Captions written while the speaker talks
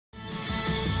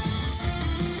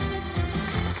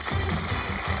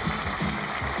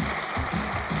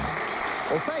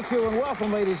Well, thank you and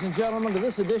welcome, ladies and gentlemen, to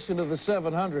this edition of the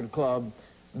 700 Club.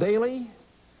 Daily,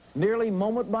 nearly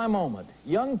moment by moment,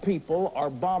 young people are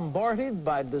bombarded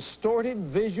by distorted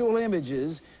visual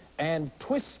images and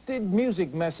twisted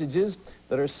music messages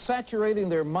that are saturating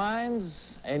their minds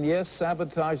and, yes,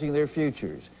 sabotaging their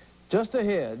futures. Just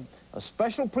ahead, a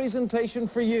special presentation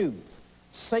for you,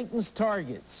 Satan's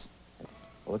Targets.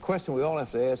 Well, the question we all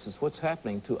have to ask is, what's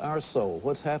happening to our soul?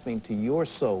 What's happening to your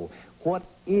soul? What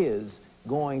is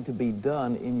going to be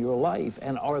done in your life?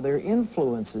 And are there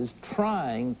influences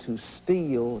trying to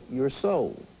steal your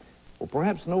soul? Well,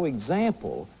 perhaps no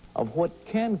example of what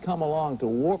can come along to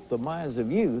warp the minds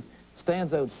of youth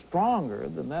stands out stronger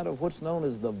than that of what's known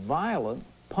as the violent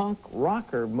punk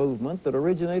rocker movement that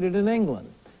originated in England.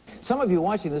 Some of you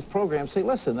watching this program say,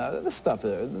 listen, this stuff,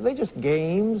 they're just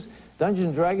games. Dungeons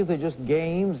and Dragons, they're just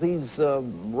games. These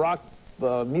rock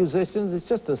musicians, it's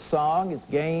just a song, it's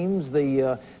games.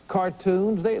 The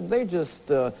cartoons, they just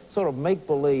sort of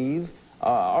make-believe.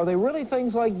 Are they really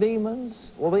things like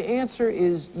demons? Well, the answer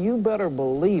is you better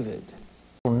believe it.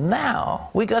 Now,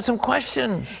 we got some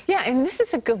questions. Yeah, and this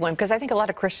is a good one because I think a lot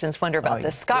of Christians wonder about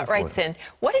this. Scott writes in,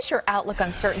 what is your outlook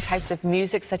on certain types of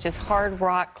music such as hard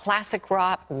rock, classic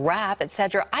rock, rap,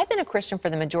 etc.? I've been a Christian for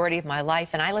the majority of my life,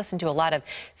 and I listened to a lot of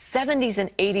 70s and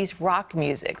 80s rock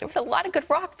music. There was a lot of good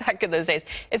rock back in those days.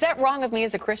 Is that wrong of me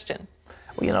as a Christian?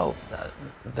 Well, you know,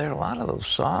 there are a lot of those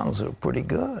songs that are pretty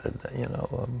good, you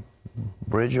know,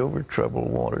 Bridge Over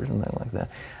Troubled Waters and things like that.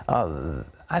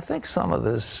 I think some of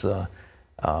this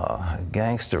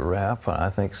gangster rap, I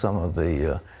think some of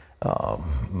the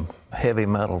heavy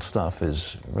metal stuff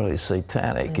is really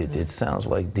satanic. It sounds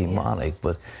like demonic,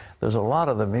 but there's a lot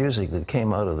of the music that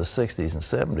came out of the 60s and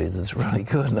 70s that's really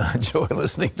good, and I enjoy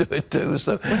listening to it too.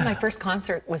 So one of my first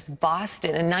concerts was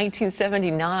Boston in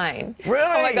 1979. Really?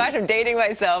 Oh my gosh, I'm dating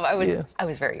myself. I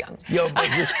was very young. Yo, but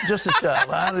just a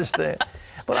child, I understand.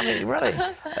 But I mean, really,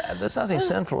 there's nothing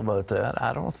sinful about that,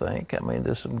 I don't think. I mean,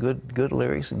 there's some good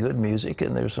lyrics and good music,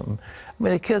 and there's some, I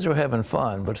mean, the kids are having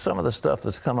fun, but some of the stuff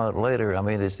that's come out later, I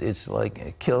mean, it's like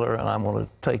a killer, and I'm going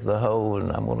to take the hoe,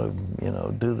 and I'm going to, you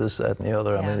know, do this, that, and the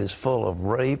other. I mean, it's full of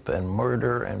rape and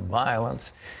murder and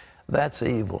violence. That's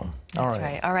evil. That's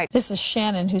right. All right. This is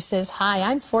Shannon, who says, hi,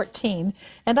 I'm 14,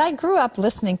 and I grew up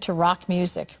listening to rock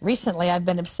music. Recently, I've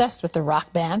been obsessed with the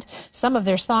rock band. Some of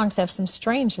their songs have some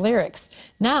strange lyrics.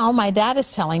 Now, my dad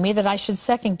is telling me that I should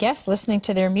second-guess listening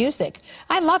to their music.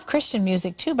 I love Christian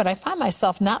music, too, but I find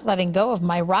myself not letting go of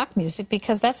my rock music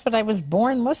because that's what I was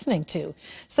born listening to.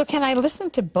 So can I listen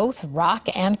to both rock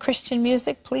and Christian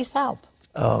music? Please help.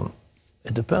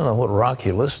 It depends on what rock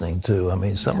you're listening to. I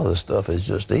mean, some of the stuff is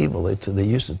just evil. They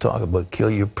used to talk about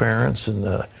kill your parents, and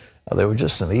there were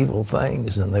just some evil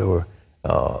things, and they were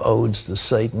odes to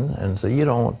Satan, and so you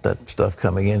don't want that stuff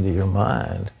coming into your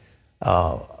mind.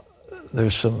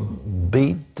 There's some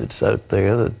beat that's out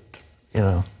there that, you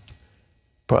know,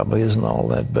 probably isn't all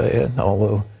that bad,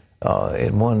 although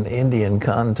in one Indian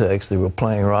context, they were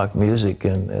playing rock music,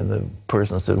 and the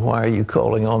person said, why are you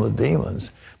calling on the demons?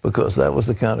 Because that was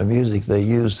the kind of music they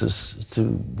used to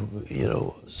you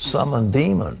know, summon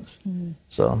demons.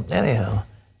 So anyhow,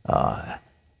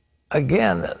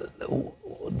 again,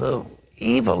 the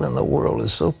evil in the world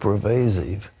is so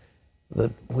pervasive that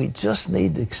we just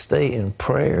need to stay in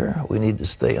prayer, we need to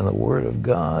stay in the Word of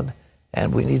God,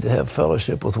 and we need to have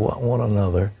fellowship with one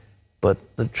another. But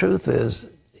the truth is,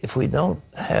 if we don't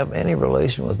have any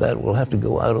relation with that, we'll have to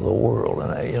go out of the world.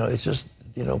 And, you know, it's just,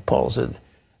 you know, Paul said,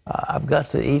 I've got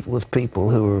to eat with people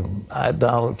who are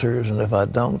idolaters, and if I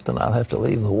don't, then I'll have to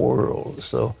leave the world.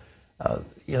 So,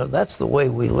 you know, that's the way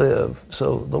we live.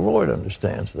 So the Lord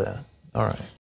understands that. All right.